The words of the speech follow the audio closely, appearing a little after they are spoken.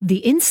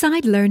The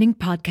Inside Learning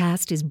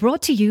podcast is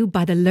brought to you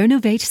by the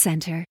Learnovate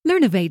Centre.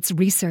 Learnovate's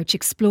research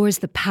explores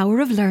the power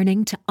of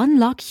learning to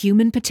unlock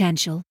human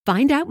potential.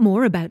 Find out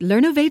more about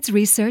Learnovate's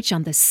research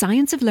on the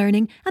science of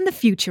learning and the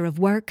future of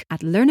work at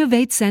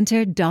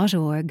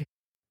learnovatecentre.org.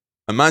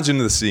 Imagine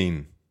the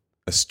scene.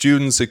 A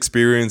student's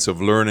experience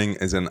of learning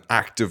is an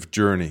active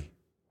journey.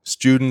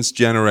 Students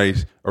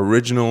generate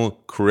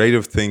original,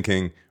 creative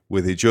thinking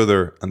with each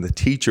other, and the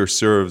teacher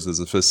serves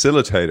as a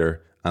facilitator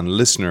and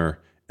listener,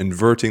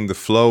 inverting the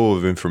flow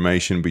of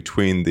information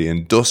between the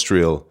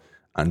industrial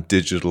and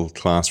digital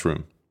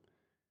classroom.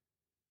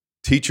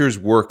 Teachers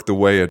work the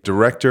way a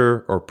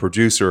director or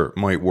producer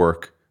might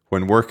work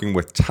when working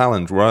with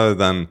talent rather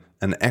than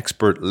an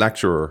expert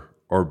lecturer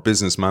or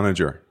business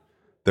manager.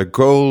 Their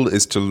goal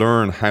is to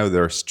learn how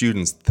their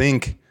students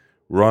think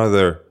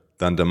rather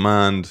than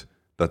demand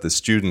that the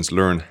students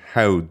learn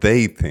how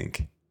they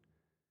think.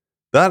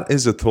 That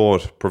is a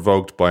thought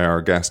provoked by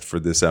our guest for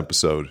this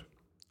episode,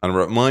 and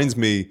reminds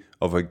me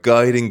of a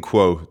guiding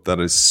quote that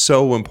is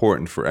so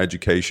important for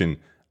education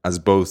as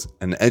both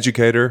an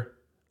educator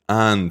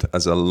and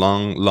as a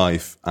long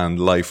life and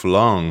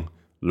lifelong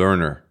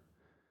learner.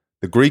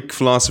 The Greek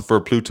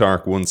philosopher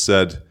Plutarch once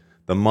said,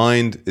 "The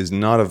mind is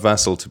not a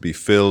vessel to be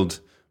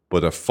filled,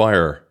 but a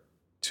fire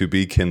to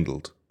be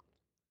kindled."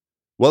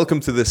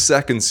 Welcome to the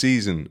second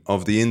season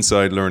of the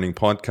Inside Learning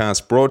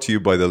podcast, brought to you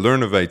by the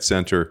Learnovate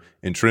Centre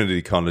in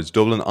Trinity College,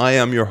 Dublin. I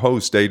am your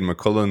host, Aidan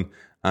McCullen,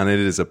 and it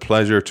is a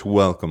pleasure to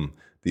welcome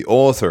the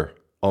author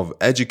of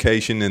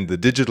Education in the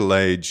Digital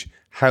Age,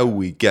 How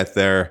We Get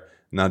There,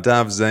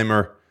 Nadav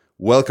Zamer.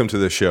 Welcome to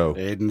the show.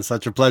 Aidan,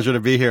 such a pleasure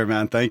to be here,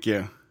 man. Thank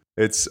you.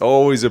 It's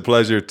always a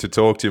pleasure to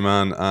talk to you,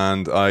 man.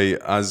 And I,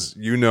 as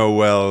you know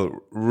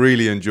well,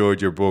 really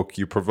enjoyed your book.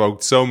 You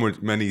provoked so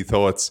many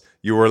thoughts.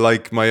 You were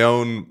like my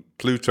own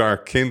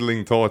Plutarch,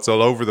 kindling thoughts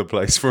all over the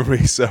place for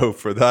me. So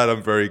for that,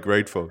 I'm very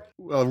grateful.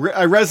 Well,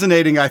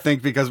 resonating, I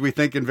think, because we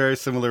think in very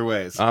similar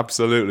ways.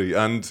 Absolutely.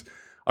 And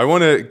I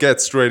want to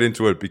get straight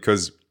into it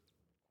because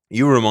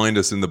you remind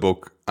us in the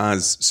book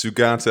as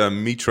Sugata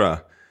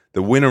Mitra,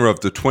 the winner of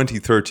the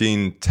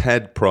 2013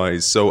 TED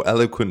Prize, so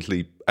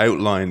eloquently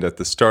outlined at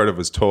the start of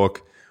his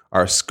talk,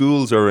 our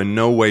schools are in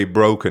no way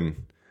broken.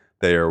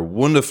 They are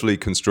wonderfully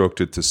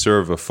constructed to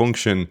serve a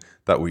function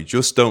that we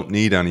just don't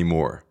need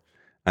anymore.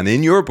 And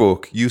in your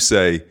book, you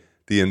say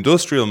the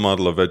industrial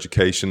model of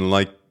education,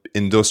 like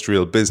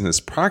industrial business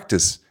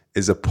practice,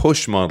 is a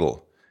push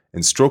model.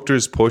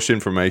 Instructors push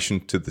information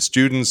to the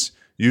students,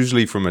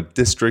 usually from a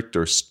district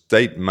or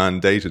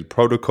state-mandated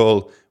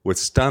protocol, with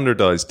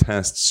standardized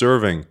tests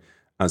serving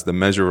as the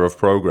measure of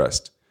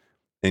progress.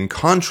 In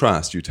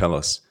contrast, you tell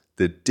us,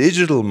 the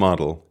digital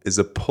model is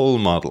a pull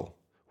model,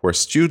 where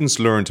students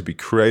learn to be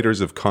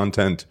creators of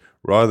content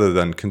rather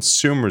than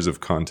consumers of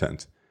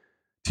content.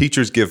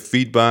 Teachers give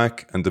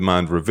feedback and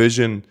demand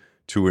revision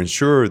to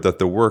ensure that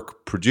the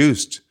work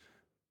produced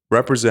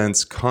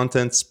represents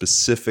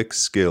content-specific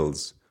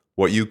skills,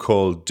 what you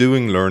call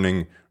doing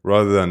learning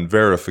rather than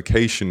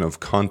verification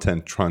of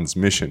content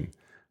transmission,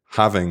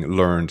 having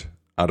learned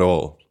at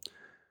all.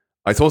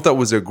 I thought that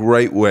was a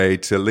great way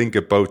to link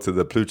it both to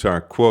the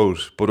Plutarch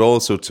quote, but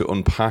also to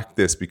unpack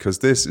this, because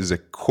this is a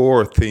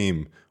core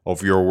theme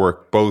of your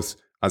work, both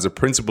as a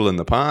principle in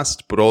the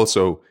past, but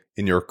also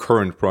in your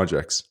current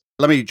projects.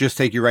 Let me just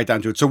take you right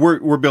down to it. So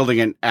we're building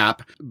an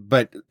app,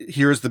 but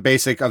here's the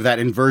basic of that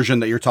inversion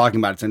that you're talking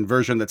about. It's an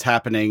inversion that's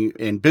happening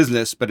in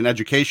business, but in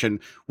education,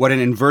 what an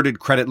inverted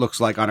credit looks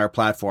like on our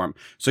platform.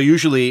 So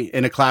usually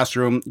in a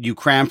classroom, you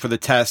cram for the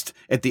test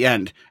at the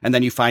end, and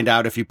then you find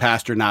out if you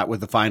passed or not with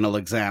the final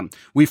exam.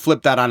 We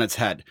flip that on its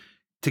head.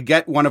 To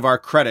get one of our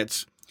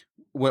credits,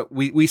 what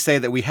we say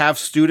that we have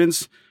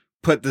students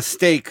put the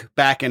stake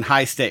back in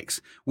high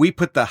stakes. We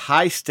put the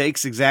high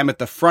stakes exam at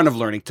the front of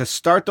learning to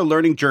start the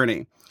learning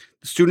journey.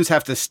 Students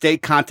have to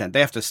stake content.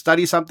 They have to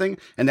study something,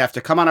 and they have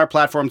to come on our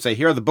platform and say,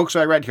 here are the books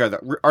I read, here are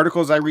the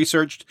articles I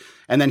researched,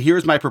 and then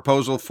here's my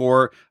proposal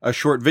for a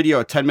short video,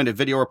 a 10-minute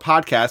video or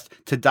podcast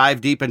to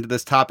dive deep into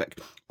this topic.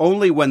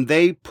 Only when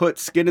they put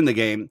skin in the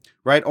game,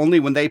 right? Only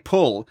when they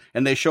pull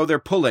and they show their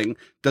pulling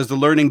does the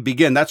learning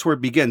begin. That's where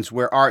it begins.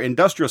 Where our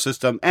industrial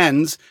system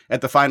ends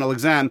at the final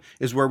exam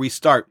is where we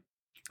start.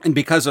 And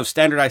because of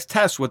standardized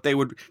tests, what they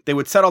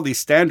would set all these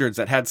standards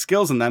that had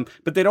skills in them,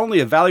 but they'd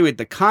only evaluate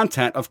the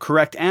content of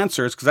correct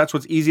answers, because that's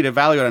what's easy to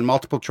evaluate on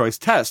multiple choice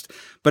tests.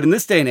 But in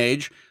this day and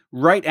age,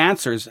 right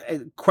answers,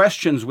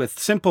 questions with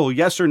simple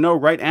yes or no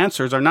right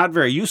answers are not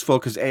very useful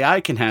because AI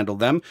can handle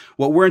them.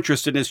 What we're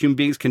interested in is human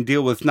beings can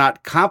deal with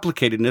not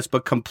complicatedness,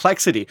 but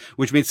complexity,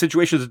 which means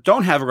situations that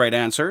don't have a right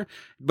answer,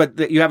 but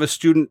that you have a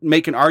student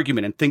make an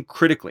argument and think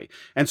critically.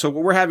 And so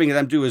what we're having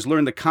them do is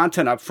learn the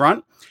content up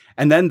front,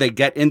 and then they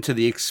get into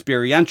the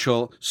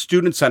experiential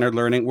student-centered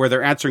learning where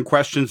they're answering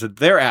questions that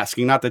they're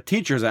asking, not the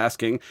teacher's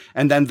asking.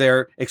 And then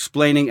they're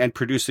explaining and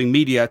producing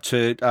media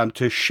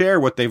to share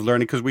what they've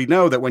learned. Because we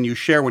know that when you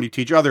share, when you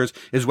teach others,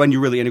 is when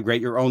you really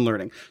integrate your own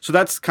learning. So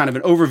that's kind of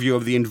an overview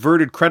of the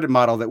inverted credit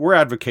model that we're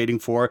advocating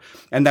for.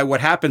 And that what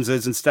happens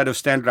is, instead of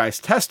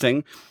standardized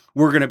testing,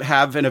 we're going to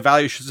have an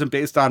evaluation system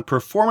based on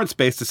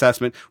performance-based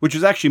assessment, which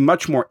is actually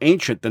much more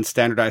ancient than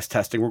standardized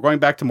testing. We're going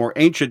back to more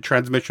ancient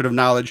transmission of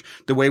knowledge,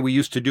 the way we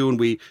used to do when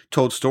we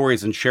told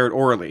stories and shared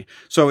orally.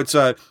 So it's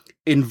a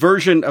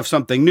inversion of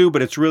something new,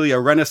 but it's really a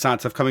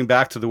renaissance of coming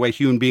back to the way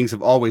human beings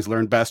have always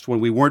learned best when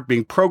we weren't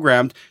being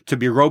programmed to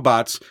be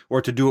robots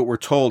or to do what we're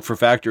told for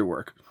factory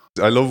work.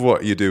 I love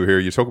what you do here.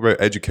 You talk about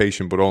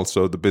education, but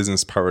also the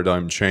business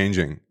paradigm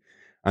changing.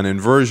 And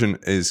inversion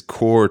is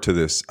core to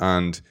this.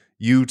 And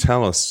you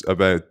tell us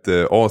about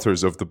the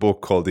authors of the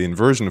book called The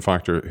Inversion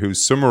Factor, who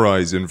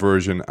summarize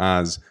inversion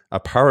as a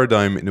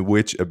paradigm in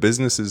which a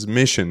business's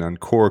mission and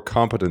core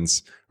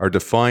competence are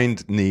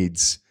defined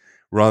needs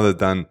rather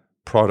than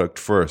product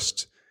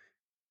first.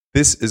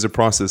 This is a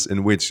process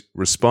in which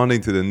responding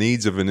to the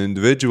needs of an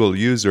individual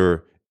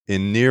user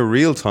in near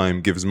real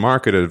time gives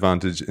market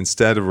advantage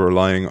instead of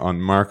relying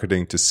on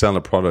marketing to sell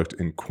a product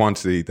in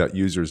quantity that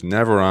users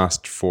never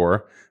asked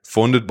for,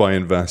 funded by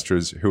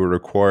investors who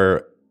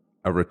require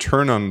a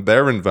return on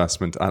their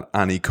investment at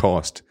any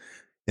cost.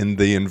 In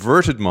the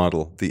inverted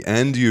model, the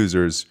end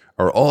users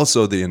are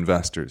also the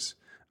investors.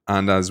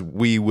 And as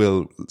we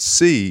will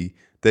see,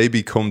 they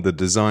become the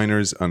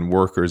designers and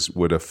workers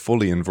with a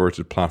fully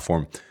inverted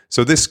platform.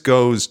 So this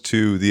goes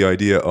to the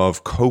idea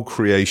of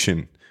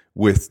co-creation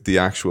with the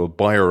actual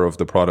buyer of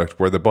the product,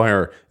 where the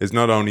buyer is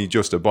not only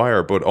just a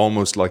buyer, but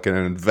almost like an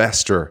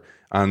investor.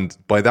 And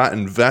by that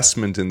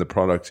investment in the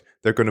product,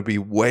 they're going to be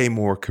way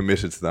more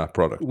committed to that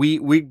product. We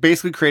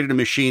basically created a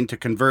machine to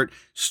convert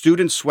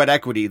student sweat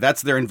equity.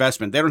 That's their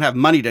investment. They don't have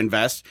money to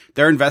invest.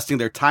 They're investing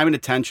their time and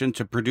attention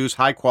to produce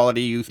high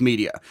quality youth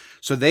media.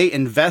 So they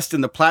invest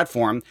in the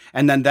platform,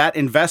 and then that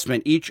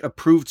investment, each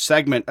approved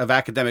segment of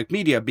academic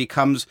media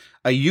becomes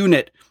a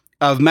unit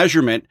of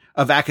measurement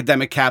of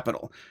academic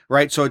capital,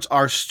 right? So it's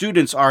our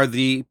students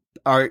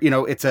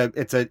it's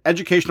an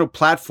educational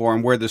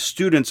platform where the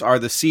students are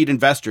the seed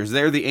investors.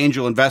 They're the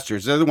angel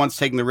investors. They're the ones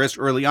taking the risk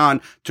early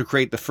on to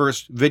create the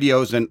first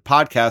videos and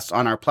podcasts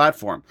on our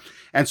platform.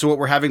 And so what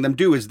we're having them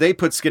do is they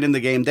put skin in the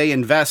game, they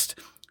invest,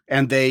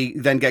 and they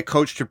then get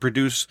coached to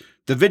produce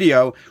the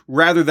video,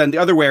 rather than the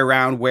other way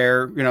around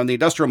where, in the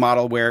industrial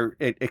model where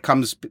it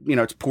comes,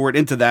 it's poured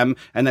into them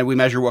and then we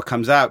measure what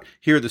comes out.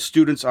 Here, the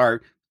students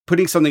are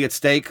putting something at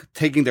stake,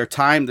 taking their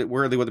time, that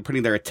where they're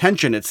putting their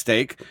attention at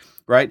stake,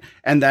 right?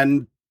 And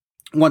then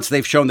once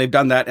they've shown they've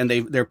done that and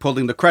they're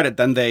pulling the credit,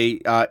 then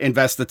they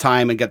invest the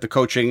time and get the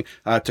coaching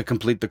to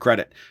complete the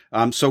credit.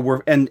 So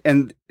we're and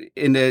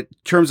in the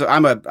terms of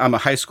I'm a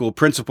high school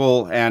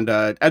principal and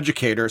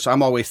educator, so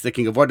I'm always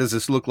thinking of what does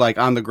this look like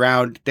on the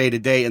ground day to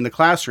day in the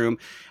classroom.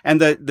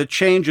 And the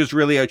change is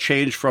really a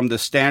change from the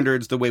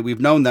standards, the way we've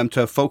known them,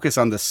 to focus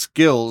on the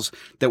skills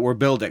that we're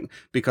building,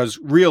 because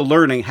real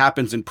learning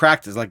happens in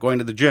practice, like going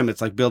to the gym.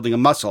 It's like building a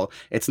muscle.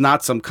 It's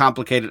not some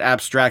complicated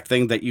abstract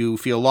thing that you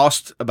feel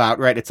lost about,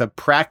 right? It's a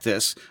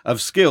practice of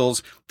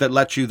skills that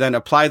lets you then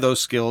apply those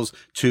skills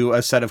to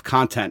a set of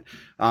content.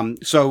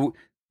 So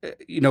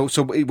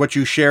what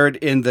you shared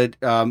in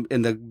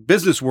the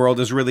business world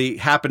is really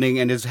happening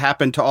and has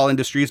happened to all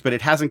industries, but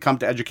it hasn't come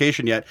to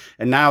education yet.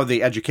 And now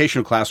the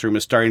educational classroom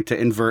is starting to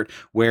invert,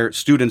 where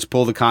students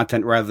pull the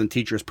content rather than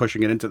teachers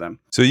pushing it into them.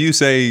 So you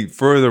say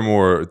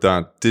furthermore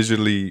that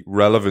digitally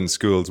relevant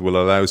schools will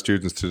allow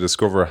students to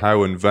discover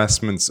how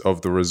investments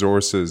of the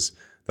resources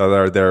that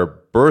are their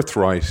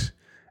birthright,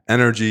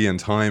 energy and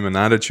time and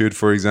attitude,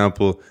 for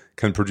example,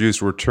 can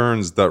produce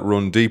returns that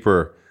run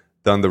deeper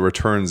than the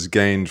returns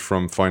gained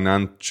from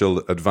financial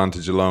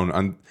advantage alone.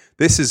 And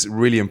this is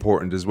really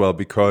important as well,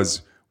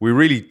 because we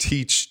really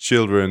teach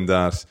children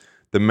that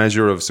the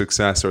measure of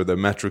success or the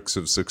metrics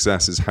of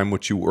success is how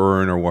much you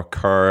earn or what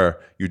car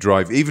you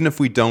drive. Even if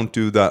we don't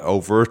do that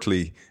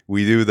overtly,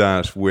 we do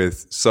that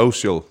with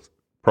social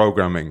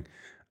programming.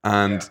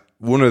 And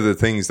one of the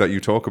things that you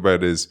talk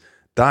about is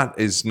that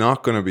is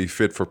not going to be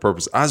fit for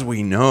purpose, as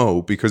we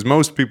know, because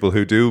most people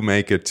who do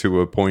make it to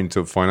a point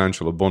of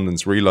financial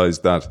abundance realize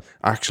that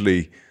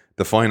actually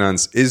the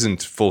finance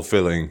isn't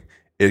fulfilling.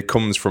 It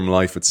comes from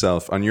life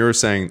itself. And you're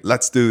saying,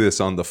 let's do this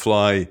on the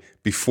fly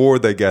before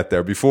they get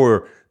there,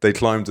 before they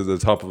climb to the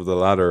top of the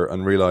ladder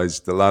and realize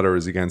the ladder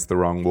is against the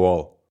wrong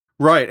wall.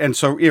 Right. And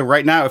so,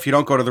 right now, if you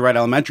don't go to the right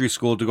elementary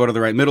school to go to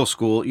the right middle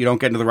school, you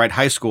don't get into the right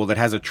high school that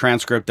has a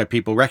transcript that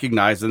people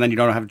recognize, and then you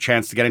don't have a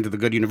chance to get into the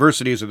good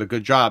universities or the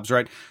good jobs,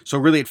 right? So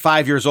really at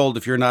 5 years old,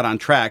 if you're not on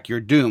track, you're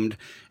doomed.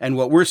 And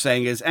what we're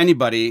saying is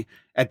anybody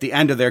at the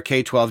end of their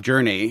K-12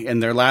 journey, in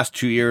their last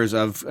 2 years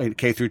of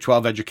K through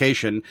 12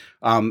 education,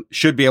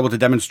 should be able to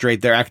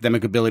demonstrate their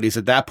academic abilities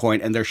at that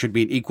point, and there should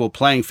be an equal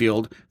playing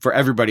field for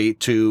everybody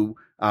to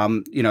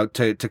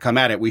come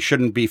at it. We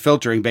shouldn't be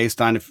filtering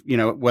based on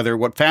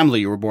what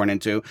family you were born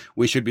into.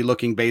 We should be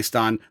looking based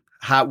on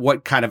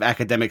what kind of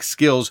academic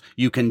skills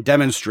you can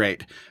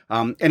demonstrate.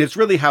 And it's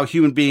really how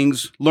human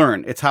beings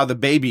learn. It's how the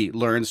baby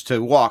learns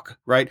to walk,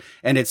 right?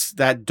 And it's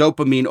that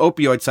dopamine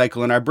opioid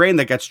cycle in our brain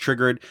that gets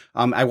triggered.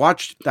 I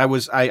work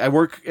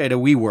at a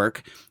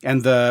WeWork,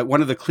 and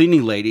one of the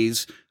cleaning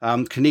ladies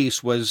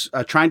Kanice, was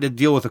trying to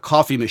deal with a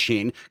coffee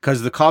machine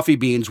because the coffee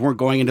beans weren't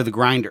going into the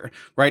grinder,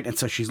 right? And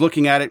so she's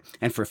looking at it,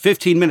 and for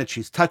 15 minutes,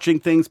 she's touching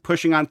things,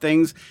 pushing on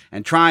things,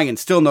 and trying, and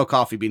still no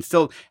coffee beans,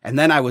 still. And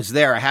then I was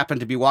there. I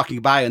happened to be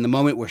walking by in the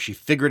moment where she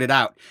figured it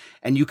out.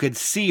 And you could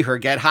see her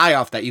get high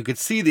off that. You could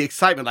see the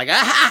excitement, like,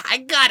 aha, I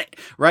got it,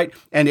 right?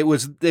 And it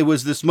was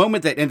this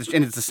moment that, and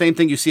it's the same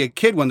thing you see a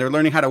kid when they're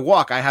learning how to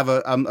walk. I have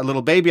a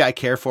little baby I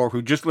care for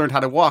who just learned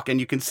how to walk,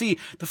 and you can see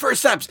the first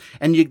steps,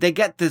 and they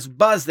get this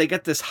buzz, they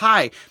get this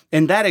high,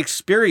 and that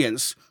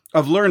experience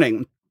of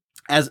learning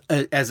as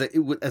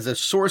a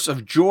source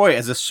of joy,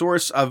 as a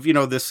source of,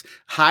 this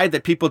high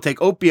that people take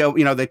opiate,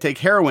 they take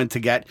heroin to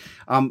get.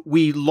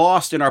 We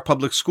lost in our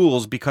public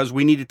schools because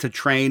we needed to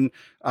train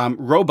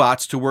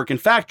robots to work in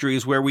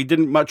factories where we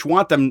didn't much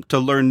want them to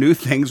learn new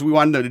things. We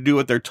wanted them to do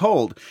what they're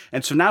told.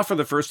 And so now for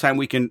the first time,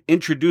 we can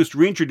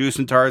reintroduce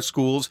into our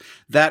schools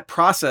that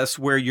process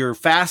where your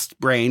fast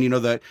brain,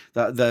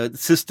 the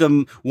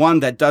system one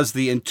that does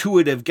the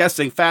intuitive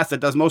guessing fast, that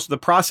does most of the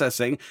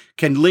processing,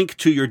 can link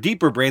to your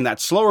deeper brain, that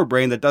slower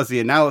brain that does the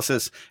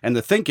analysis and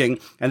the thinking,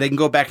 and they can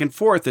go back and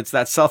forth. It's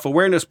that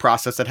self-awareness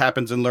process that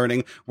happens in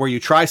learning where you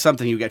try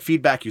something, you get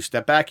feedback, you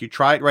step back, you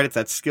try it, right? It's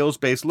that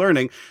skills-based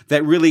learning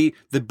that really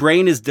the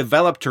brain is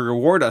developed to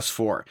reward us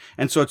for.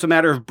 And so it's a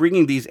matter of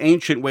bringing these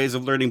ancient ways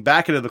of learning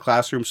back into the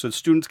classroom so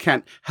students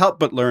can't help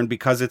but learn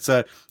because it's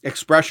a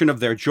expression of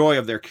their joy,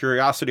 of their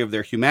curiosity, of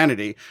their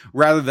humanity,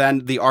 rather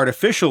than the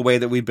artificial way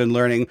that we've been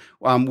learning,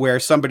 where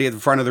somebody at the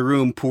front of the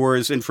room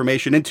pours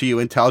information into you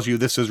and tells you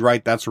this is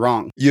right, that's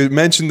wrong. You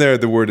mentioned there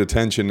the word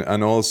attention,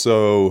 and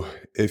also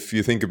if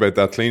you think about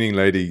that cleaning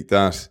lady,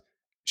 that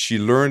she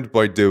learned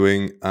by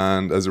doing,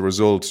 and as a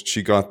result,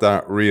 she got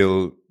that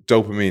real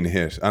dopamine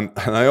hit. And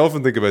I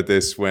often think about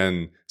this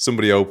when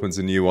somebody opens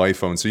a new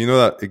iPhone. So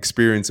that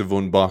experience of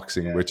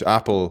unboxing, which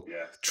Apple,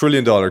 $1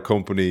 trillion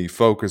company,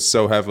 focused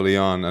so heavily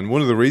on. And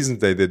one of the reasons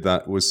they did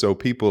that was so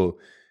people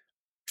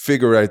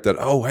figure out that,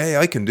 oh, hey,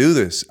 I can do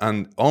this.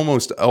 And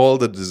almost all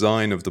the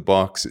design of the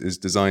box is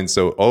designed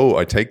so,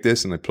 I take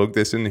this and I plug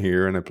this in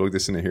here and I plug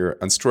this in here.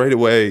 And straight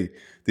away,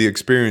 the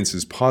experience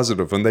is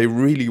positive. And they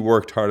really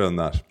worked hard on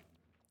that.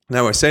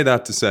 Now, I say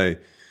that to say,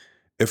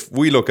 if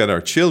we look at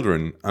our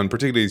children, and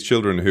particularly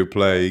children who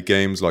play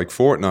games like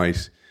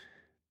Fortnite,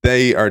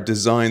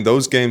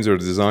 those games are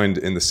designed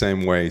in the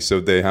same way.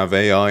 So they have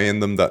AI in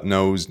them that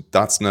knows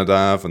that's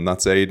Nadav and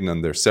that's Aiden,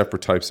 and they're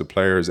separate types of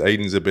players.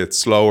 Aiden's a bit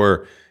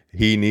slower.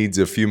 He needs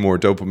a few more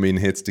dopamine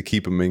hits to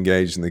keep him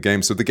engaged in the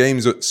game. So the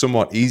game's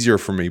somewhat easier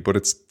for me, but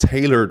it's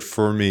tailored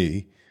for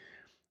me.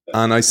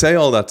 And I say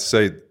all that to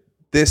say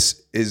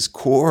this is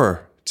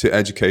core to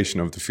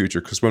education of the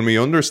future, because when we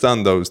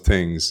understand those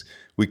things,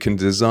 we can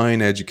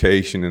design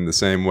education in the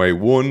same way.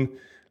 One,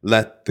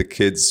 let the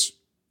kids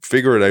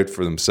figure it out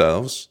for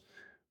themselves,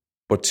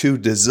 but two,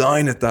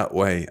 design it that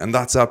way. And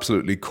that's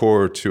absolutely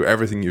core to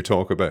everything you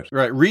talk about.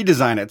 Right.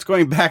 Redesign it. It's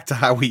going back to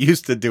how we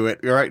used to do it,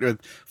 right?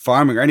 With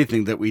farming or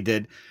anything that we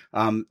did,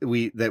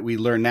 that we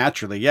learn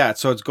naturally. Yeah.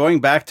 So it's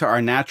going back to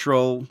our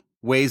natural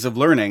ways of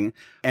learning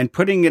and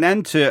putting an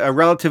end to a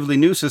relatively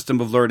new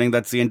system of learning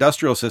that's the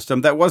industrial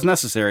system that was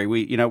necessary.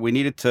 We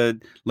needed to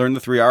learn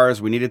the 3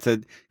 R's. We needed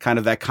to kind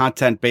of that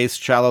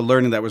content-based shallow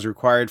learning that was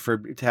required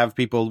to have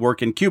people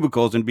work in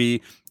cubicles and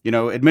be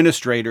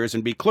administrators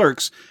and be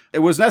clerks. It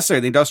was necessary.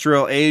 The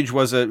industrial age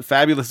was a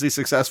fabulously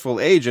successful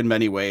age in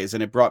many ways,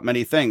 and it brought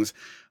many things.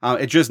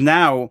 It just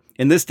now,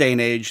 in this day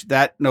and age,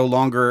 that no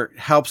longer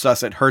helps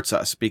us. It hurts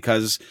us,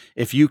 because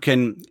if you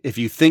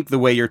think the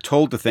way you're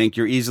told to think,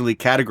 you're easily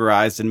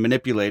categorized and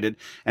manipulated.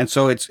 And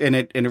so it's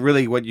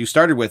really what you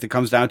started with. It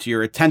comes down to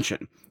your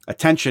attention.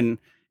 Attention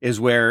is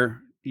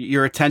where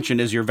your attention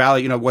is your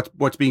value.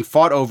 What's being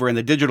fought over in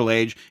the digital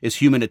age is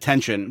human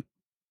attention,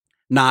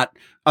 not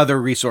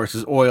other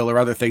resources, oil or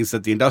other things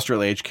that the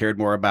industrial age cared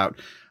more about.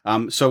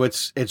 So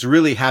it's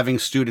really having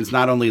students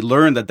not only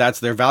learn that that's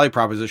their value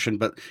proposition,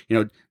 but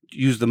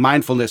use the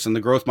mindfulness and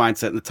the growth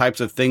mindset and the types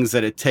of things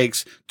that it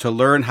takes to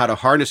learn how to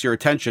harness your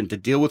attention, to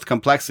deal with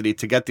complexity,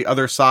 to get the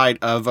other side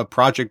of a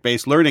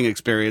project-based learning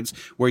experience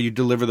where you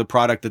deliver the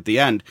product at the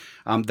end.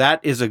 That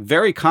is a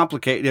very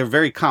complicated,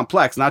 very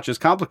complex, not just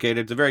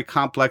complicated, it's a very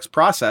complex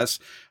process.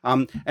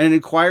 And it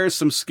requires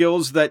some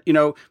skills that,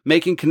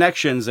 making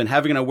connections and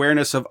having an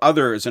awareness of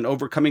others and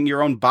overcoming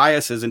your own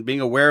biases and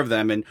being aware of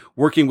them and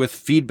working with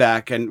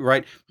feedback and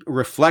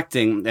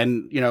reflecting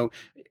and,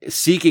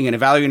 seeking and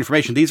evaluating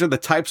information. These are the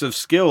types of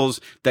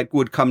skills that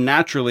would come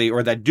naturally,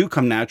 or that do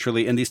come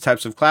naturally, in these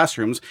types of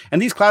classrooms.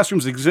 And these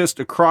classrooms exist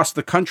across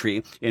the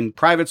country in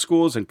private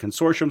schools and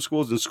consortium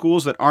schools and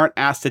schools that aren't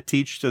asked to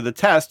teach to the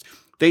test.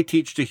 They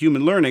teach to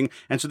human learning,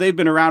 and so they've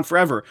been around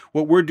forever.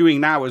 What we're doing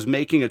now is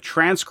making a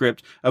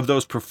transcript of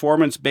those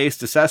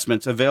performance-based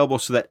assessments available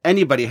so that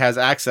anybody has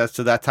access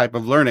to that type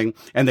of learning,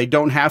 and they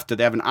don't have to.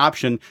 They have an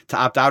option to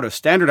opt out of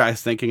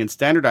standardized thinking and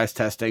standardized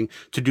testing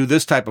to do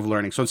this type of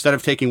learning. So instead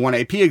of taking one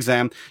AP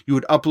exam, you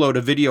would upload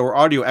a video or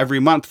audio every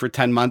month for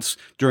 10 months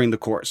during the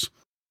course.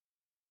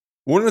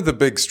 One of the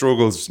big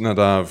struggles,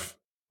 Nadav,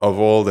 of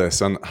all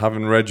this, and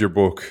having read your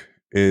book,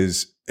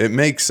 is it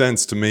makes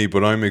sense to me,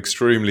 but I'm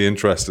extremely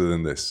interested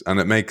in this. And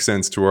it makes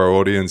sense to our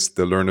audience,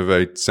 the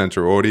Learnovate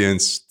Centre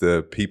audience,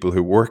 the people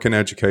who work in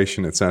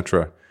education,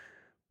 etc.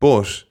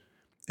 But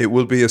it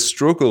will be a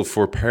struggle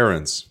for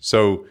parents.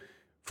 So,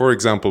 for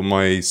example,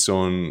 my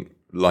son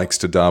likes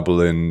to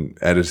dabble in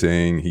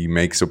editing. He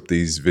makes up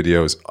these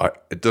videos.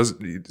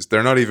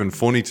 They're not even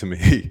funny to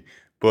me,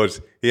 but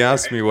he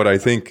asks me what I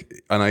think.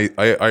 And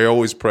I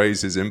always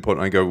praise his input.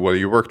 And I go, well,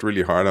 you worked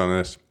really hard on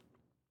it.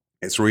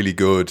 It's really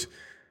good,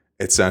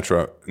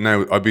 etc.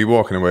 Now, I'd be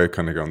walking away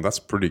kind of going, that's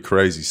pretty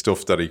crazy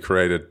stuff that he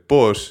created.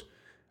 But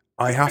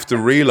I have to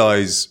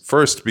realize,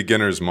 first,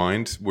 beginner's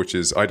mind, which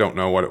is I don't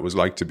know what it was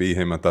like to be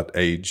him at that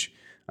age.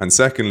 And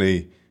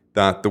secondly,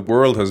 that the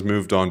world has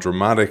moved on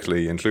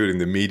dramatically, including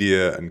the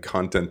media and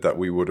content that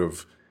we would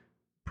have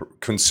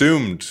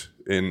consumed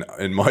in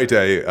my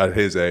day at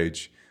his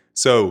age.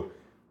 So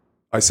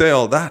I say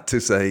all that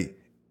to say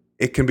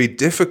it can be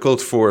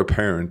difficult for a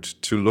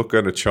parent to look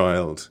at a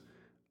child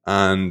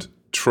and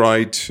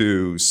try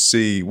to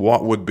see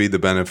what would be the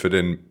benefit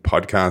in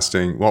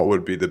podcasting, what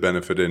would be the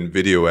benefit in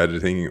video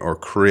editing or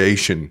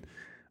creation,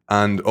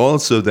 and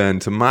also then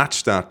to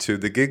match that to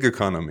the gig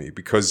economy,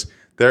 because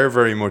they're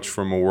very much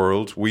from a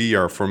world, we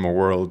are from a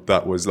world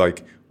that was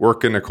like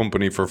work in a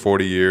company for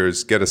 40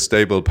 years, get a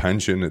stable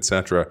pension,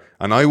 etc.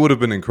 And I would have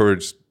been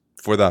encouraged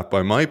for that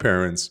by my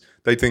parents.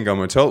 They think I'm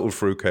a total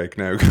fruitcake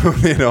now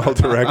going in all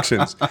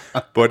directions.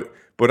 But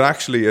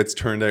actually it's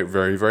turned out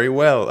very, very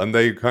well. And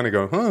they kind of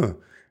go,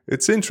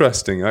 it's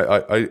interesting.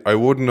 I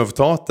wouldn't have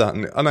thought that.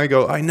 And I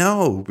go, I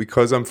know,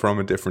 because I'm from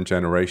a different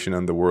generation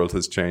and the world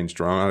has changed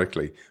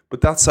dramatically.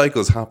 But that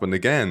cycle's happened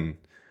again.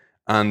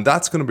 And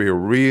that's going to be a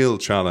real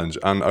challenge.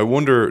 And I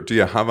wonder, do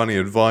you have any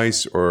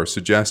advice or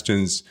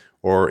suggestions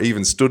or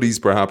even studies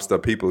perhaps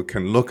that people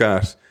can look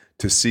at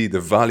to see the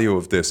value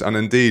of this, and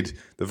indeed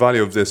the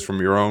value of this from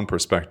your own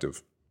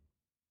perspective?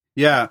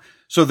 Yeah.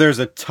 So there's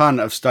a ton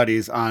of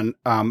studies on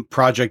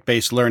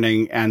project-based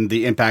learning and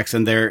the impacts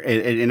in there.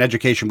 In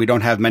education, we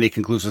don't have many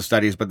conclusive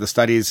studies, but the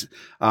studies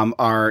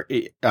are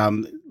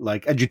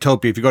like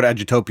Edutopia. If you go to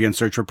Edutopia and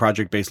search for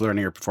project-based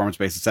learning or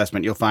performance-based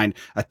assessment, you'll find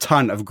a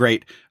ton of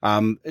great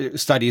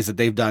studies that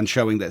they've done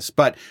showing this.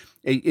 But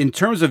in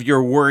terms of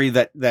your worry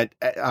that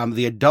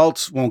the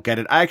adults won't get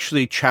it, I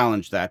actually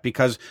challenge that,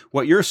 because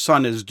what your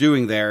son is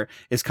doing there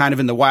is kind of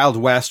in the Wild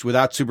West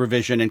without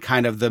supervision and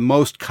kind of the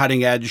most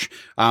cutting edge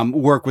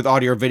work with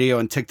audio, video,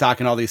 and TikTok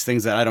and all these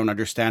things that I don't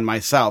understand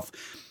myself.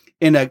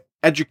 In an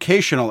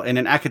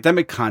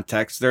academic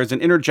context, there's an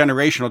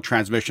intergenerational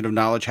transmission of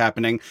knowledge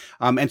happening.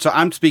 And so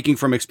I'm speaking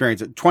from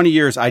experience. 20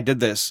 years I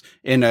did this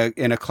in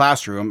a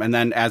classroom and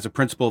then as a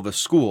principal of a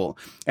school.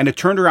 And it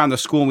turned around the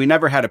school and we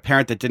never had a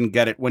parent that didn't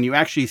get it. When you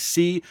actually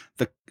see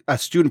a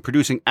student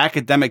producing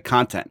academic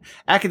content,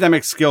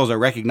 academic skills are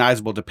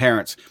recognizable to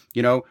parents,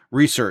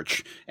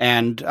 research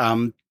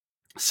and,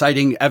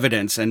 citing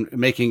evidence and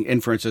making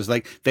inferences.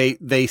 Like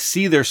they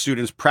see their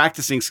students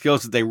practicing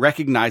skills that they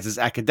recognize as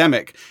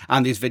academic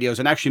on these videos.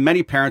 And actually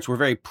many parents were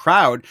very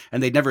proud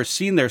and they'd never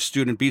seen their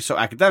student be so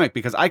academic,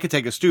 because I could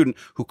take a student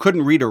who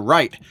couldn't read or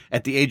write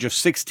at the age of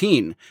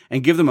 16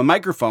 and give them a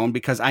microphone,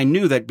 because I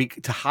knew that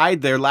to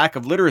hide their lack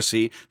of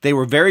literacy, they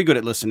were very good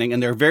at listening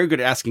and they're very good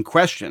at asking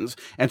questions.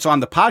 And so on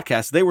the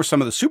podcast, they were some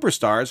of the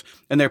superstars,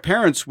 and their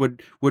parents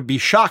would be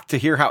shocked to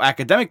hear how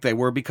academic they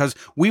were, because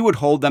we would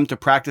hold them to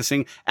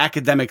practicing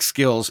academic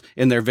skills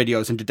in their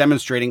videos and to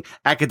demonstrating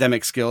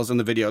academic skills in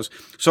the videos.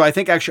 So I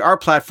think actually our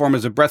platform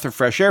is a breath of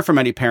fresh air for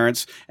many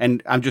parents.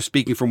 And I'm just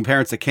speaking from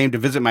parents that came to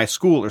visit my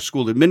school, or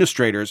school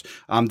administrators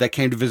that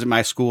came to visit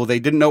my school. They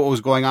didn't know what was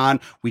going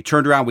on. We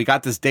turned around, we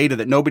got this data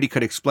that nobody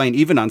could explain,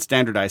 even on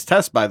standardized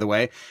tests, by the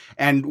way.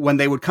 And when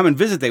they would come and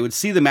visit, they would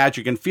see the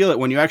magic and feel it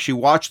when you actually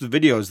watch the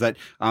videos that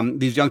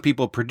these young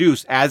people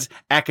produce as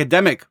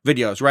academic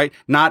videos, right?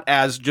 Not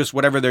as just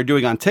whatever they're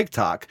doing on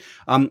TikTok.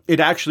 It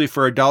actually,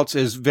 for adults,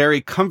 is very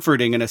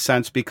comforting in a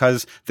sense,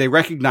 because they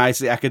recognize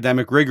the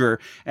academic rigor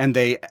and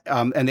the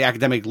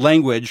academic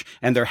language,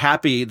 and they're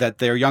happy that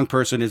their young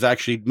person is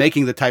actually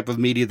making the type of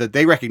media that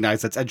they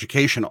recognize that's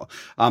educational.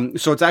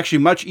 So it's actually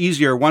much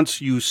easier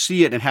once you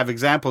see it and have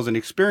examples and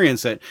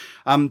experience it.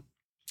 And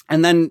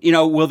then,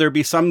 will there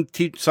be some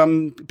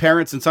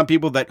parents and some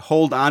people that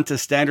hold on to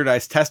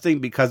standardized testing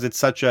because it's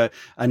such a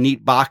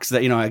neat box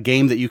that, a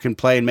game that you can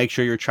play and make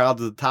sure your child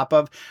is at the top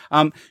of?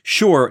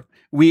 Sure.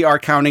 We are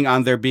counting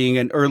on there being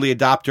an early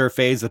adopter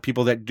phase, the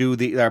people that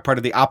are part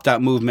of the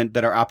opt-out movement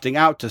that are opting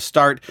out to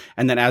start.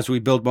 And then as we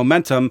build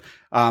momentum,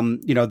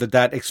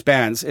 that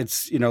expands.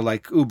 It's,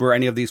 like Uber,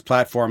 any of these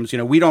platforms,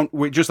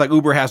 we're just like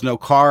Uber has no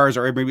cars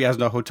or Airbnb has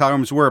no hotel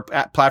rooms. We're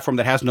a platform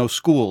that has no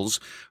schools,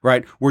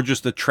 right? We're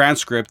just the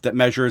transcript that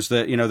measures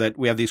that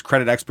we have these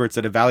credit experts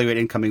that evaluate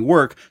incoming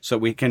work so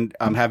we can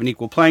have an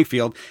equal playing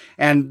field.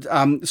 And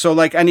so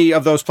like any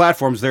of those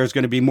platforms, there's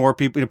going to be more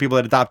people, people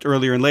that adopt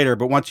earlier and later.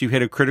 But once you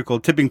hit a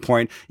critical tipping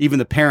point, even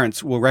the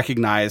parents will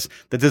recognize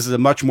that this is a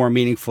much more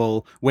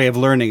meaningful way of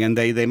learning. And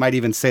they might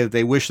even say that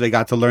they wish they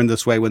got to learn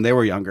this way when they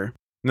were younger.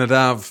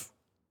 Nadav,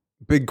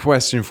 big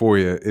question for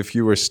you. If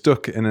you were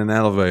stuck in an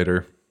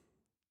elevator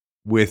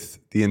with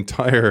the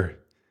entire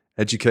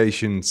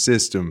education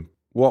system,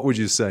 what would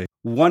you say?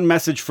 One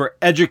message for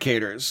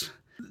educators: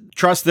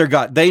 trust their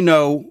gut. They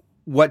know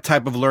what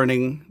type of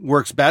learning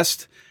works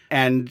best,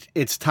 and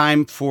it's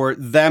time for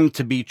them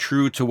to be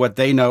true to what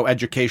they know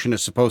education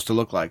is supposed to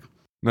look like.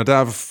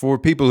 Nadav, for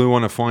people who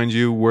want to find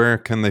you, where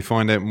can they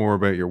find out more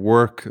about your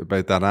work,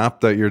 about that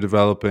app that you're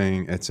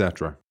developing,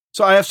 etc.?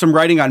 So I have some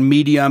writing on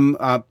Medium.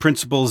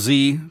 Principal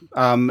Z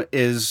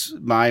is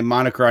my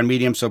moniker on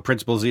Medium, so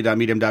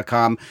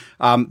principalz.medium.com.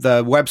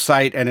 The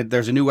website, and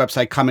there's a new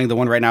website coming. The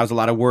one right now has a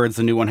lot of words.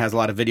 The new one has a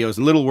lot of videos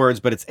and little words,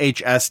 but it's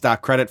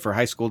hs.credit for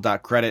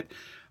highschool.credit.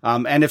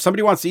 And if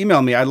somebody wants to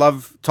email me, I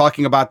love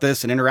talking about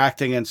this and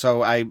interacting, and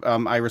so I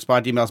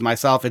respond to emails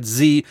myself. It's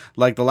Z,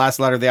 like the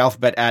last letter of the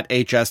alphabet, at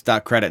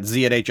hs.credit.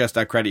 Z at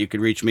hs.credit. You can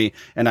reach me,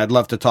 and I'd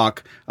love to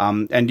talk.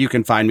 And you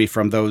can find me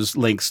from those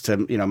links to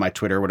my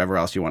Twitter or whatever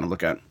else you want to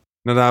look at.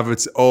 Nadav,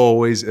 it's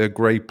always a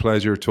great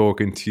pleasure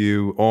talking to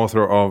you,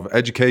 author of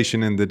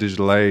Education in the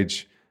Digital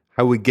Age,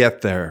 How We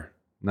Get There.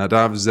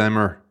 Nadav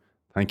Zemer,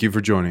 thank you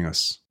for joining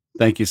us.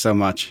 Thank you so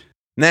much.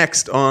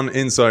 Next on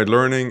Inside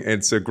Learning,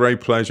 it's a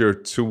great pleasure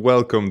to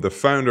welcome the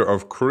founder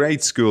of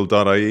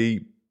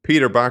CreateSchool.ie,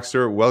 Peter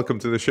Baxter. Welcome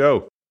to the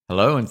show.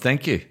 Hello, and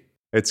thank you.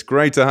 It's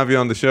great to have you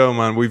on the show,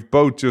 man. We've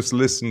both just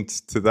listened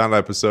to that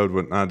episode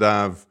with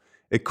Nadav.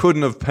 It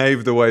couldn't have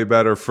paved the way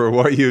better for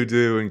what you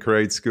do in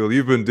Create School.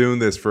 You've been doing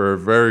this for a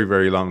very,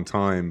 very long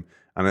time,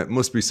 and it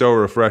must be so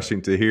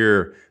refreshing to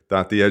hear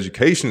that the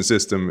education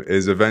system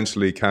is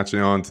eventually catching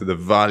on to the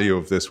value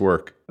of this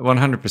work.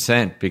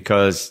 100%,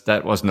 because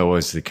that wasn't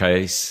always the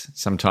case.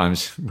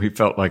 Sometimes we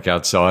felt like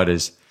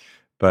outsiders.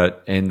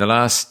 But in the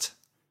last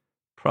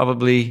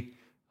probably,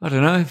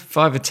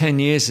 5 or 10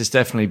 years, there's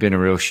definitely been a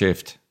real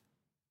shift.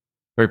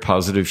 Very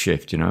positive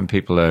shift, and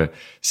people are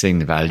seeing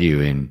the value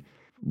in,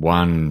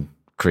 one,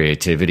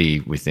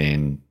 creativity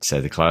within, say,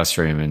 the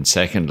classroom, and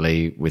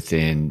secondly,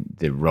 within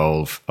the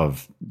role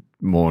of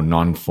more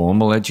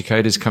non-formal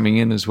educators coming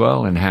in as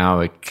well, and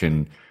how it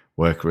can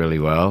work really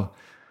well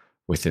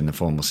within the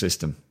formal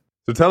system.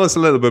 So tell us a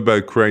little bit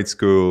about Create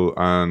School,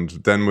 and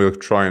then we'll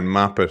try and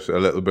map it a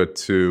little bit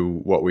to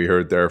what we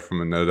heard there from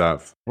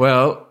Nadav.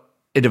 Well,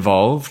 it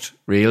evolved,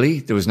 really.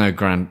 There was no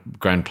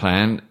grand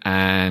plan,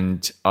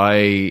 and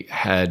I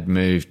had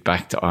moved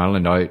back to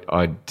Ireland.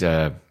 I'd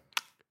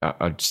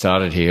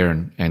started here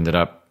and ended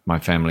up, my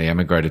family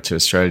emigrated to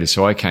Australia,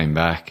 so I came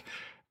back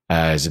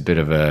as a bit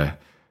of a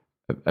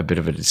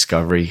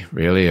discovery,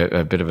 really,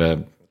 a bit of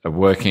a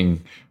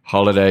working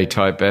holiday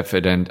type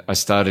effort. And I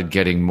started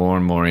getting more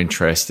and more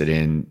interested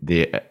in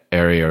the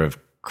area of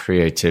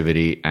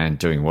creativity and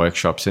doing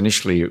workshops,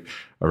 initially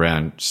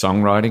around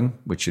songwriting,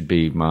 which would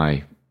be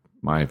my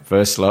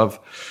first love.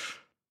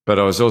 But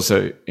I was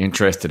also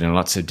interested in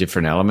lots of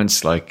different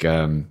elements like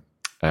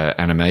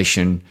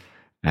animation.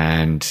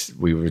 And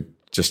we were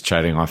just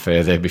chatting off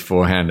air there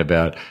beforehand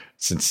about,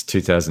 since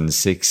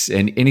 2006,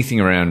 and anything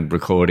around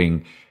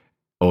recording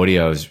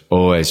audio, I was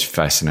always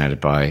fascinated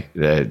by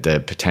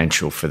the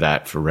potential for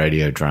that, for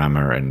radio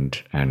drama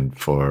and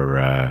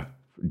for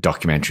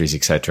documentaries,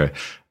 etc.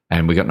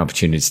 And we got an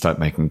opportunity to start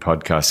making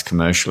podcasts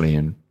commercially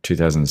in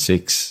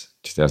 2006,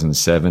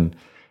 2007.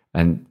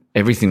 And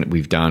everything that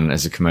we've done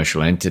as a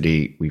commercial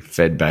entity, we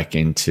fed back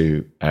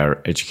into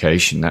our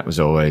education. That was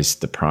always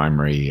the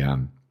primary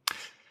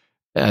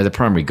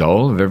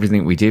goal of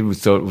everything we did. We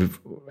thought,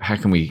 how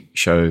can we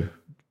show,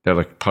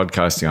 like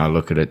podcasting, I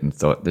look at it and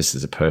thought, this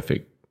is a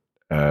perfect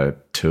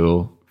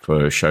tool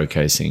for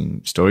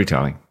showcasing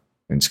storytelling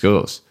in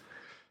schools.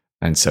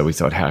 And so we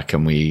thought, how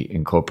can we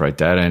incorporate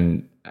that?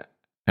 And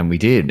we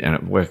did, and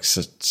it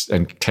works.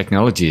 And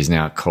technology is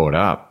now caught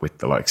up with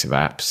the likes of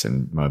apps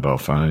and mobile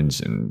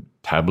phones and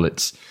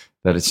tablets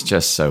that it's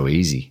just so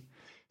easy.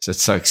 So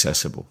it's so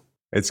accessible.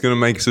 It's going to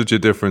make such a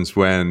difference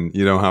when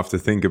you don't have to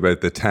think about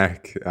the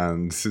tech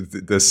and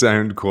the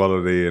sound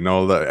quality and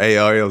all that.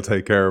 AI will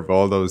take care of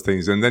all those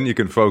things. And then you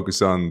can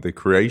focus on the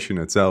creation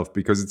itself,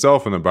 because it's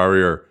often a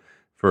barrier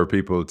for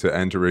people to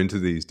enter into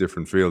these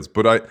different fields.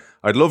 But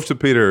I'd love to,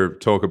 Peter,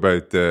 talk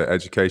about the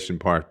education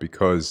part,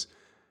 because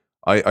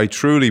I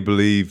truly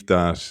believe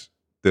that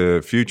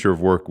the future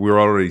of work,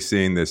 we're already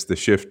seeing this, the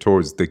shift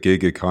towards the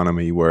gig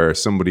economy, where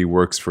somebody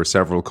works for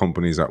several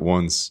companies at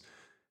once,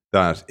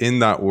 that in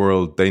that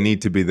world, they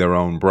need to be their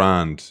own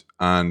brand.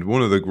 And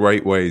one of the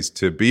great ways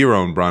to be your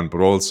own brand,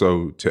 but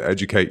also to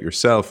educate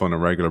yourself on a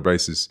regular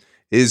basis,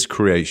 is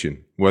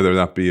creation, whether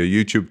that be a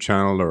YouTube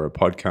channel or a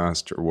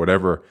podcast or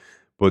whatever.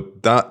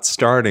 But that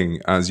starting,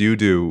 as you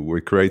do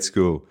with Create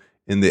School,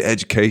 in the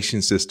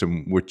education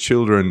system with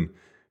children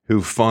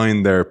who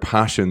find their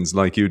passions,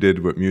 like you did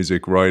with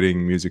music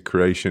writing, music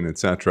creation,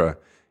 etc.,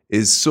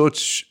 is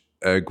such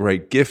a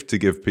great gift to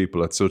give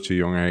people at such a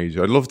young age.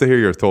 I'd love to hear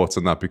your thoughts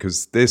on that,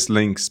 because this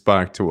links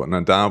back to what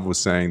Nadav was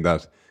saying,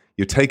 that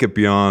you take it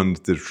beyond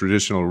the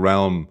traditional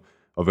realm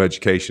of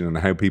education and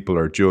how people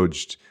are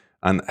judged,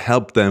 and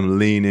help them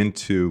lean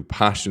into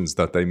passions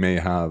that they may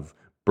have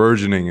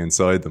burgeoning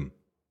inside them.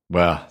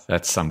 Well,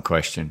 that's some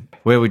question.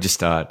 Where would you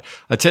start?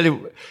 I tell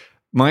you,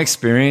 my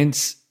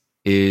experience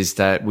is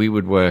that we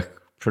would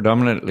work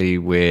predominantly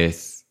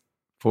with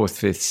 4th,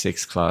 5th,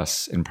 6th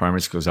class in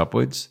primary schools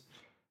upwards.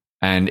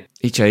 And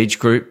each age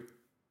group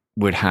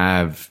would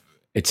have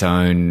its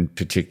own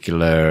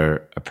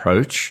particular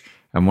approach.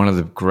 And one of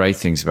the great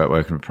things about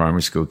working with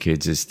primary school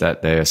kids is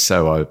that they are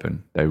so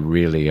open. They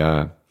really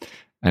are.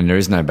 And there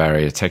is no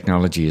barrier.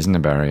 Technology isn't a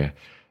barrier.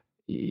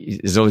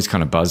 There's all these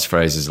kind of buzz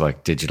phrases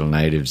like digital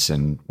natives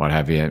and what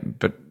have you.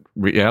 But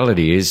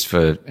reality is,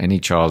 for any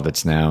child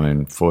that's now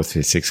in 4th,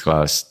 5th, 6th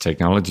class,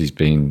 technology's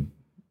been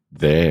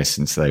there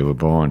since they were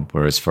born.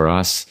 Whereas for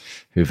us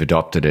who've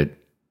adopted it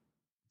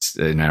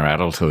in our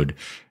adulthood,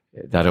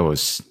 that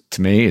always,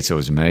 to me, it's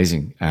always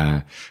amazing.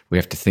 We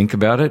have to think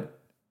about it.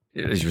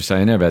 As you were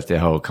saying there about the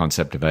whole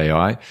concept of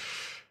AI,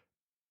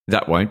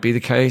 that won't be the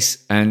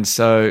case. And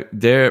so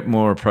they're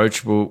more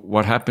approachable.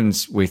 What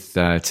happens with,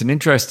 it's an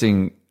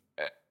interesting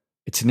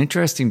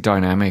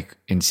dynamic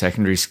in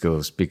secondary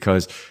schools,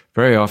 because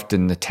very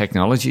often the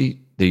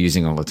technology they're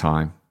using all the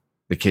time.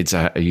 The kids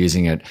are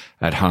using it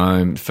at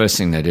home. First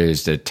thing they do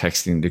is they're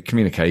texting the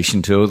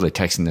communication tool, they're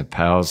texting their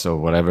pals or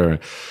whatever.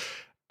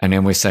 And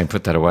then we're saying,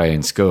 put that away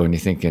in school. And you're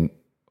thinking,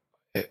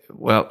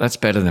 well, that's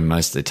better than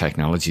most of the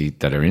technology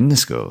that are in the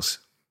schools.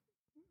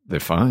 Their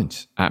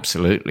phones,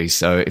 absolutely.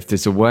 So if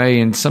there's a way,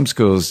 in some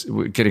schools,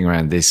 we're getting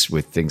around this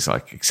with things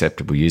like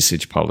acceptable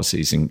usage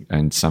policies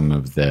and some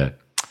of the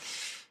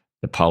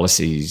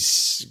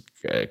policies,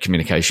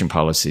 communication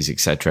policies,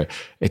 etc.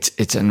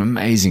 It's an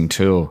amazing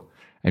tool.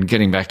 And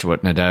getting back to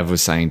what Nadav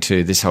was saying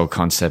too, this whole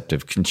concept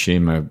of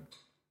consumer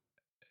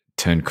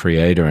turned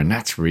creator, and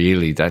that's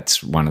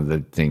one of the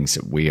things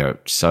that we are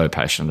so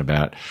passionate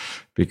about,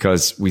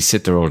 because we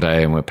sit there all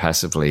day and we're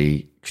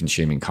passively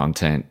consuming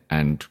content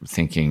and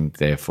thinking,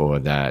 therefore,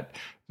 that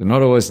they're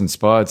not always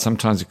inspired.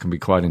 Sometimes it can be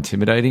quite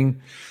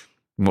intimidating.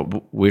 And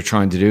what we're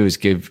trying to do is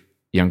give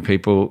young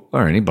people,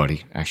 or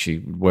anybody, actually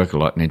work a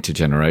lot in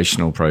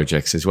intergenerational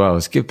projects as well,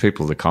 is give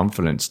people the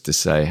confidence to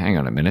say, hang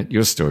on a minute,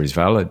 your story's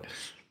valid.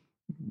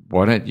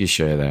 Why don't you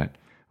share that?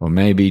 Or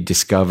maybe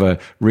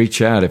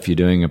reach out if you're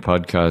doing a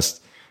podcast.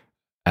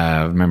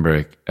 I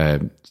remember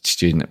a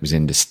student that was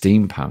into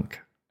steampunk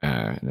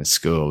in a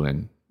school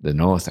in the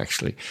north,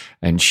 actually,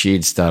 and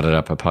she'd started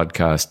up a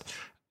podcast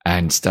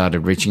and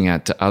started reaching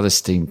out to other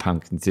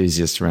steampunk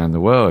enthusiasts around the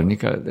world. And you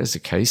go, there's a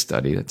case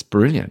study. That's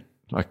brilliant.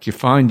 Like, you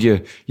find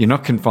you're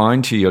not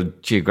confined to your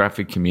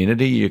geographic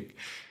community. You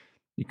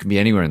can be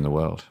anywhere in the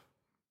world.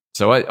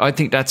 So I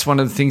think that's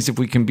one of the things, if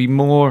we can be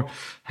more,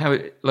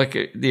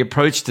 the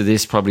approach to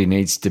this probably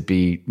needs to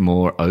be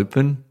more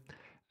open,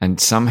 and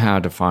somehow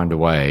to find a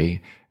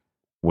way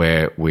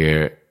where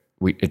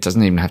it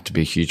doesn't even have to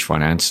be a huge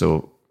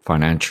financial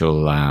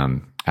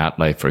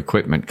outlay for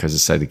equipment, because,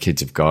 as I say, the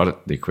kids have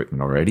got the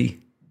equipment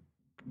already,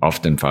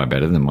 often far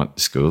better than what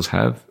the schools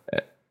have,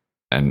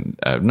 and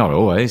not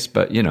always,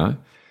 but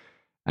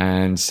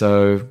and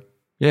so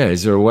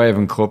is there a way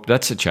of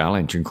that's a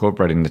challenge,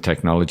 incorporating the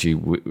technology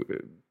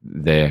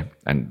there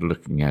and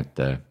looking at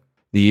the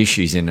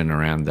issues in and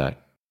around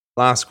that.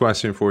 Last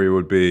question for you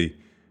would be,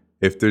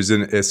 if there's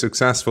a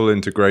successful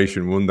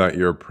integration, one that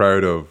you're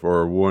proud of,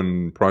 or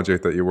one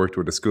project that you worked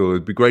with a school,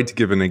 it'd be great to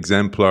give an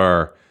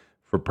exemplar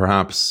for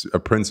perhaps a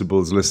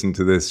principal's listening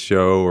to this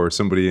show, or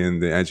somebody in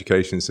the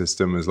education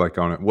system is like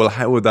on it. Well,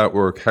 how would that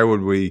work? How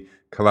would we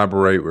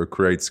collaborate with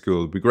Create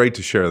School? It'd be great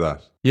to share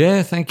that.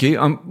 Yeah, thank you.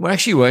 We're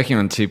actually working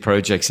on 2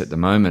 projects at the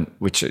moment,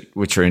 which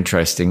are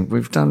interesting.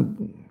 We've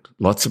done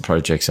lots of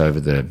projects over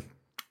the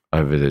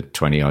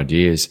 20 odd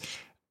years.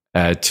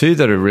 2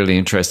 that are really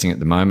interesting at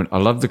the moment. I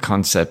love the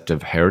concept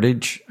of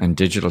heritage and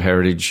digital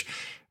heritage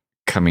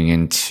coming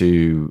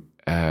into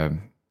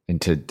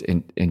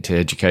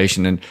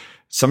education. And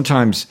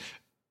sometimes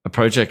a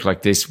project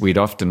like this, we'd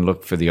often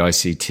look for the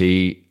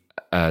ICT,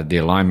 the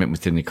alignment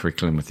within the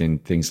curriculum, within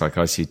things like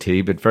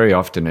ICT, but very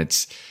often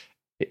it's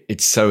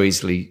so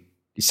easy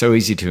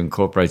to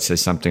incorporate, say,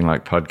 something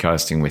like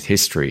podcasting with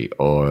history,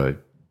 or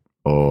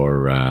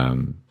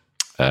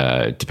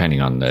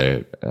depending on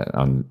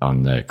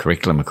the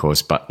curriculum, of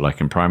course, but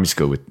like in primary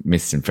school with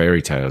myths and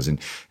fairy tales, and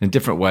in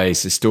different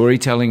ways, the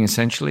storytelling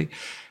essentially.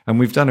 And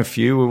we've done a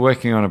few. We're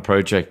working on a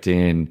project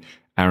in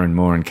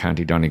Arranmore in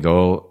County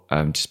Donegal,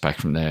 just back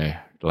from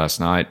there last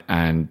night,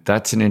 and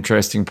that's an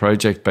interesting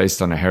project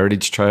based on a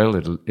heritage trail.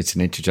 It's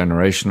an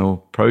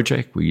intergenerational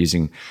project. We're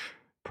using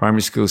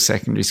primary school,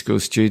 secondary school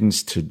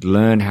students to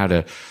learn how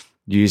to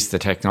use the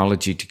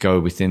technology to go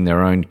within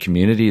their own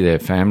community, their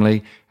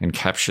family, and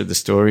capture the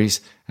stories.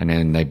 And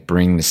then they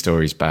bring the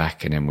stories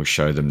back, and then we'll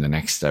show them the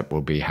next step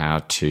will be how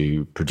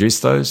to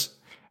produce those,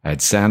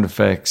 add sound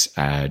effects,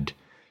 add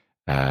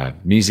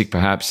music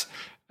perhaps,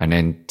 and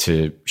then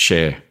to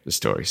share the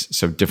stories.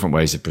 So different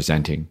ways of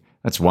presenting.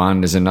 That's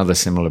one. There's another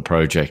similar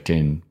project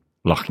in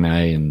Lough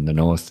Neagh in the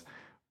north,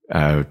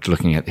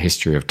 looking at the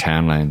history of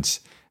townlands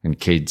and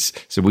kids.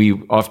 So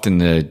we often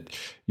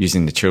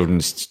using the children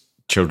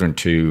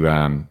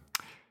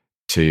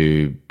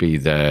to be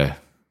the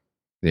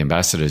the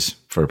ambassadors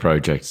for a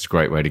project. It's a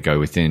great way to go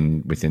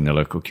within the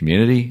local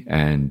community,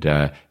 and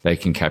they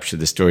can capture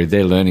the story.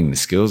 They're learning the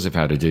skills of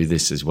how to do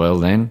this as well.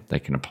 Then they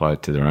can apply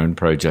it to their own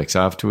projects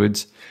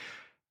afterwards,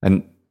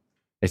 and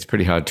it's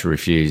pretty hard to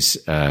refuse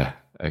a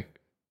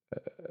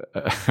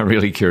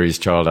really curious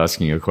child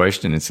asking you a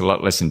question. It's a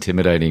lot less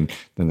intimidating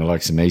than the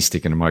likes of me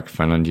sticking a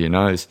microphone under your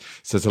nose.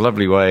 So it's a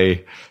lovely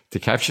way to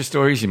capture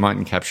stories you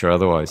mightn't capture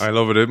otherwise. I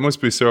love it. It must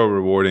be so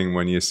rewarding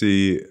when you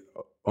see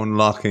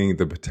unlocking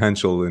the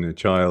potential in a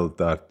child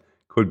that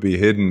could be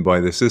hidden by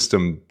the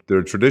system,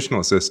 the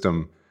traditional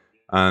system.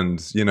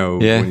 And,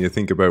 when you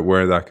think about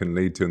where that can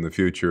lead to in the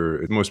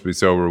future, it must be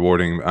so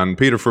rewarding. And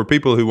Peter, for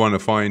people who want to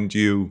find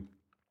you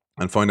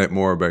and find out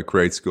more about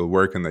Create School,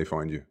 where can they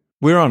find you?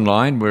 We're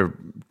online. We're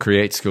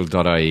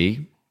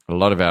createschool.ie. A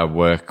lot of our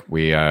work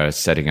we are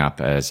setting up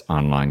as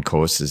online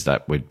courses.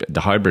 The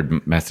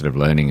hybrid method of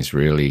learning is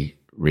really,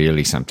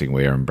 really something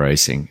we're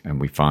embracing. And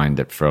we find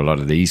that for a lot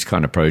of these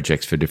kind of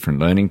projects for different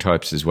learning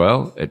types as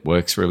well, it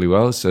works really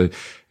well. So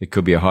it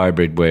could be a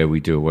hybrid where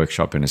we do a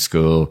workshop in a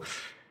school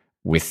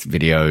with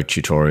video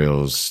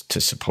tutorials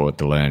to support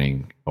the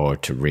learning or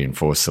to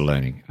reinforce the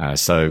learning.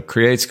 So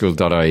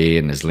createschool.ie,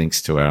 and there's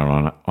links to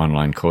our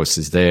online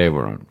courses there.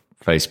 We're on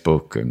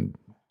Facebook and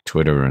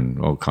Twitter and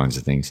all kinds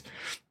of things.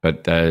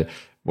 But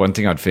one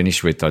thing I'd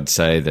finish with, I'd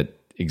say that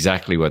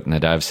exactly what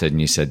Nadav said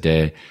and you said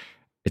there,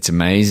 it's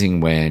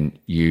amazing when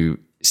you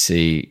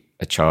see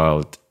a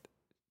child,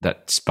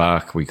 that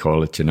spark, we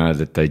call it,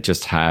 that they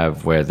just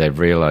have where they've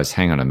realized,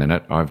 hang on a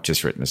minute, I've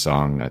just written a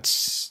song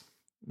that's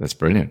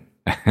brilliant.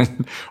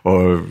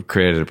 Or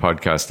created a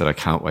podcast that I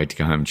can't wait to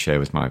go home and share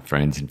with my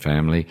friends and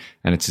family.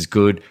 And it's as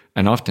good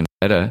and often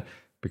better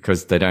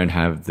because they don't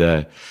have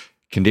the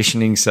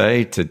conditioning,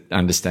 say, to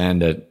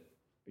understand that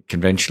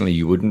conventionally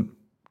you wouldn't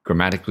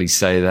grammatically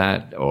say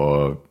that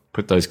or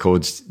put those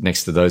chords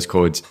next to those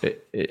chords.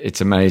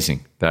 It's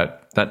amazing.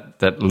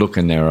 That look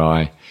in their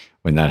eye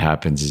when that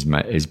happens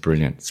is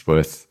brilliant. It's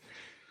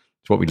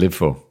what we live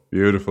for.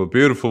 Beautiful,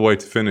 beautiful way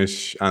to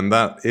finish. And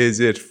that is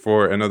it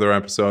for another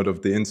episode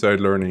of the Inside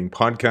Learning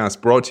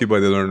podcast, brought to you by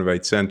the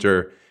Learnovate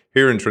Centre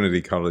here in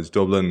Trinity College,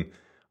 Dublin.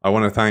 I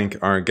want to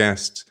thank our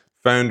guest,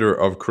 founder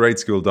of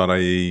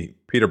CreateSchool.ie,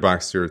 Peter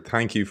Baxter.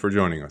 Thank you for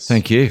joining us.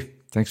 Thank you.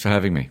 Thanks for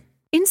having me.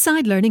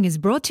 Inside Learning is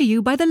brought to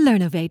you by the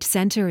Learnovate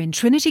Centre in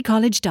Trinity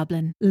College,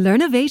 Dublin.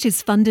 Learnovate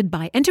is funded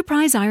by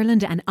Enterprise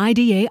Ireland and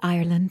IDA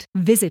Ireland.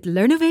 Visit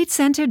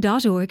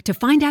learnovatecentre.org to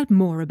find out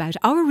more about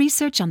our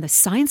research on the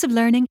science of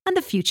learning and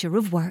the future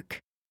of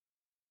work.